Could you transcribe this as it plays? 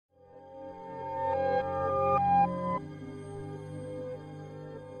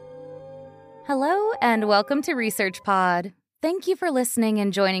Hello and welcome to ResearchPod. Thank you for listening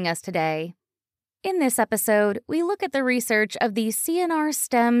and joining us today. In this episode, we look at the research of the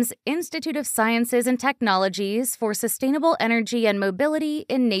CNR-STEMS Institute of Sciences and Technologies for Sustainable Energy and Mobility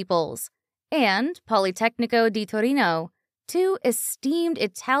in Naples and Politecnico di Torino, two esteemed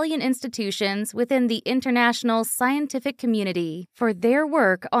Italian institutions within the international scientific community for their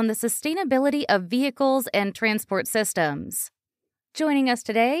work on the sustainability of vehicles and transport systems. Joining us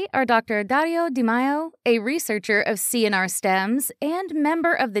today are Dr. Dario Di Maio, a researcher of CNR-STEMS and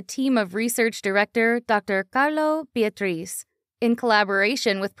member of the team of research director Dr. Carlo Beatrice, in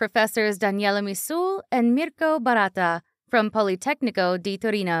collaboration with professors Daniela Misul and Mirko Baratta from Politecnico di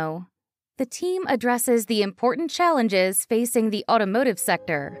Torino. The team addresses the important challenges facing the automotive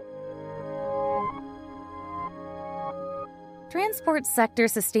sector. Transport sector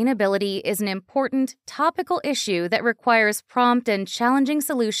sustainability is an important, topical issue that requires prompt and challenging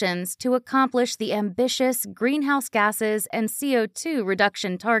solutions to accomplish the ambitious greenhouse gases and CO2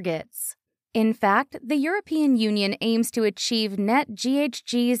 reduction targets. In fact, the European Union aims to achieve net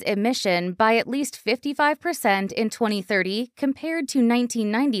GHGs emission by at least 55% in 2030 compared to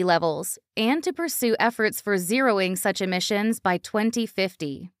 1990 levels, and to pursue efforts for zeroing such emissions by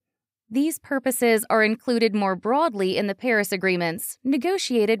 2050. These purposes are included more broadly in the Paris Agreements,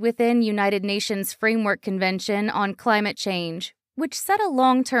 negotiated within United Nations Framework Convention on Climate Change, which set a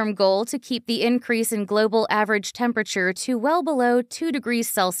long-term goal to keep the increase in global average temperature to well below 2 degrees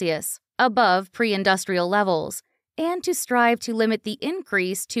Celsius, above pre-industrial levels, and to strive to limit the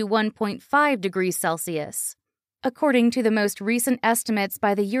increase to 1.5 degrees Celsius. According to the most recent estimates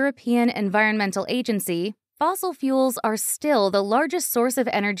by the European Environmental Agency, fossil fuels are still the largest source of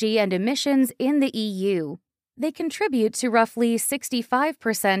energy and emissions in the EU. They contribute to roughly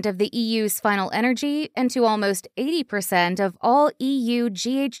 65% of the EU's final energy and to almost 80% of all EU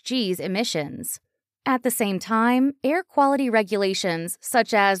GHGs emissions. At the same time, air quality regulations,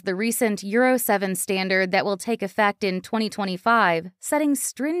 such as the recent Euro 7 standard that will take effect in 2025, setting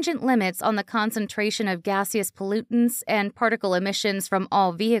stringent limits on the concentration of gaseous pollutants and particle emissions from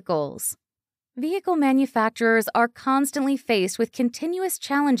all vehicles. Vehicle manufacturers are constantly faced with continuous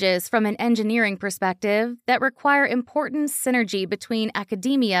challenges from an engineering perspective that require important synergy between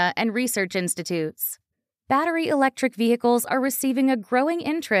academia and research institutes. Battery electric vehicles are receiving a growing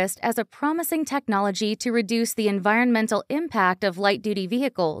interest as a promising technology to reduce the environmental impact of light-duty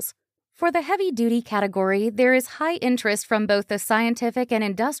vehicles. For the heavy-duty category, there is high interest from both the scientific and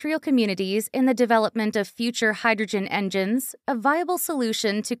industrial communities in the development of future hydrogen engines, a viable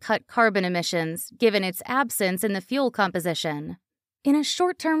solution to cut carbon emissions, given its absence in the fuel composition. In a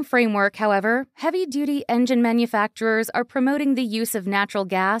short-term framework, however, heavy-duty engine manufacturers are promoting the use of natural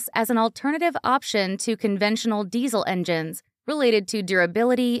gas as an alternative option to conventional diesel engines, related to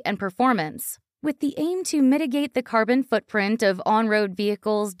durability and performance, with the aim to mitigate the carbon footprint of on-road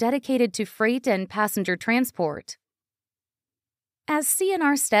vehicles dedicated to freight and passenger transport. As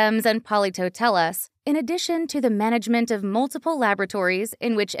CNR-STEMS and Polito tell us, in addition to the management of multiple laboratories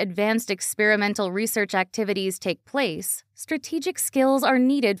in which advanced experimental research activities take place, strategic skills are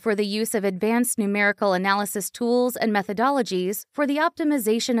needed for the use of advanced numerical analysis tools and methodologies for the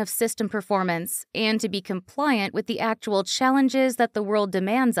optimization of system performance and to be compliant with the actual challenges that the world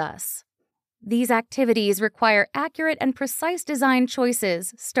demands us. These activities require accurate and precise design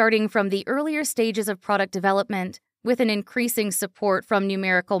choices starting from the earlier stages of product development, with an increasing support from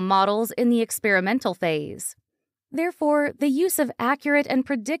numerical models in the experimental phase. Therefore, the use of accurate and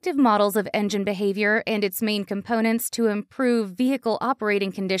predictive models of engine behavior and its main components to improve vehicle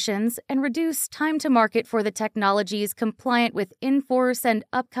operating conditions and reduce time to market for the technologies compliant with in-force and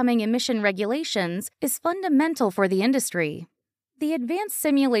upcoming emission regulations is fundamental for the industry. The advanced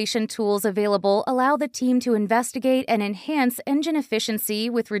simulation tools available allow the team to investigate and enhance engine efficiency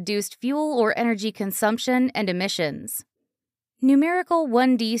with reduced fuel or energy consumption and emissions. Numerical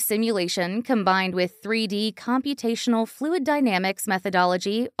 1D simulation combined with 3D computational fluid dynamics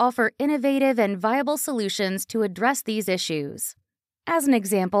methodology offer innovative and viable solutions to address these issues. As an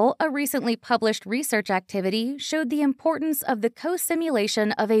example, a recently published research activity showed the importance of the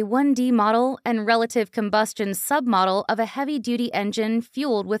co-simulation of a 1D model and relative combustion submodel of a heavy-duty engine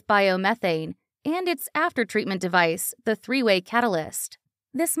fueled with biomethane and its aftertreatment device, the three-way catalyst.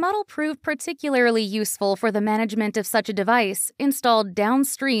 This model proved particularly useful for the management of such a device installed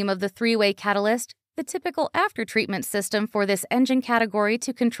downstream of the three-way catalyst, the typical aftertreatment system for this engine category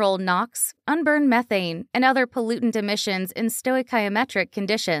to control NOx, unburned methane, and other pollutant emissions in stoichiometric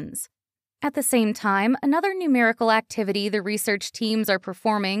conditions. At the same time, another numerical activity the research teams are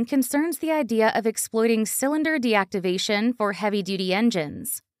performing concerns the idea of exploiting cylinder deactivation for heavy-duty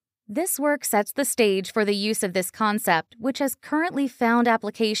engines. This work sets the stage for the use of this concept, which has currently found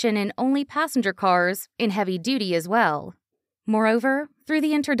application in only passenger cars, in heavy-duty as well. Moreover, through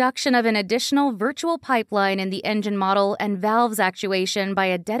the introduction of an additional virtual pipeline in the engine model and valves actuation by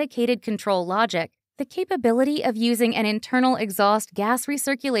a dedicated control logic, the capability of using an internal exhaust gas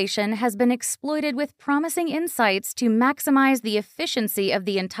recirculation has been exploited with promising insights to maximize the efficiency of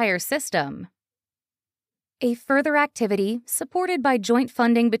the entire system. A further activity, supported by joint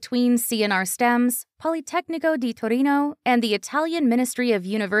funding between CNR-STEMS Politecnico di Torino and the Italian Ministry of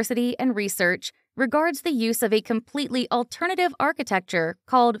University and Research, regards the use of a completely alternative architecture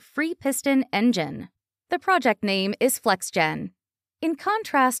called free piston engine. The project name is FlexGen. In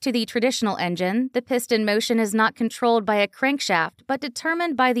contrast to the traditional engine, the piston motion is not controlled by a crankshaft but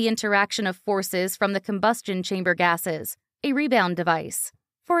determined by the interaction of forces from the combustion chamber gases, a rebound device.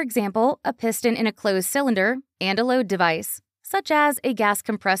 For example, a piston in a closed cylinder and a load device, such as a gas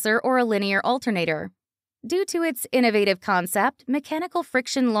compressor or a linear alternator. Due to its innovative concept, mechanical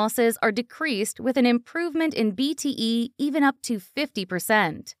friction losses are decreased with an improvement in BTE even up to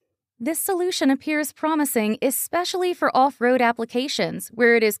 50%. This solution appears promising, especially for off-road applications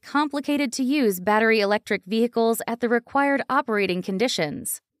where it is complicated to use battery electric vehicles at the required operating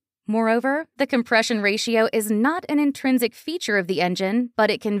conditions. Moreover, the compression ratio is not an intrinsic feature of the engine,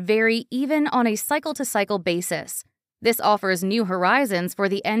 but it can vary even on a cycle-to-cycle basis. This offers new horizons for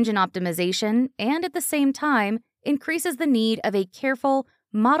the engine optimization and, at the same time, increases the need of a careful,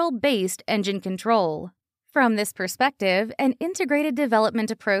 model-based engine control. From this perspective, an integrated development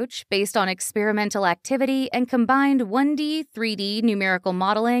approach based on experimental activity and combined 1D, 3D numerical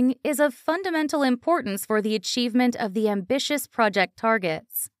modeling is of fundamental importance for the achievement of the ambitious project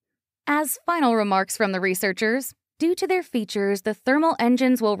targets. As final remarks from the researchers, due to their features, the thermal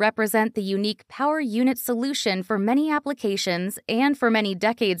engines will represent the unique power unit solution for many applications, and for many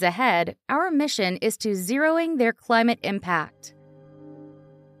decades ahead, our mission is to zeroing their climate impact.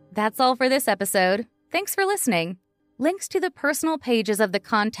 That's all for this episode. Thanks for listening. Links to the personal pages of the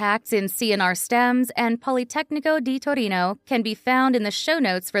contacts in CNR-STEMS and Politecnico di Torino can be found in the show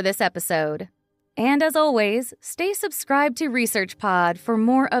notes for this episode. And as always, stay subscribed to ResearchPod for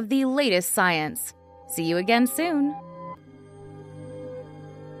more of the latest science. See you again soon.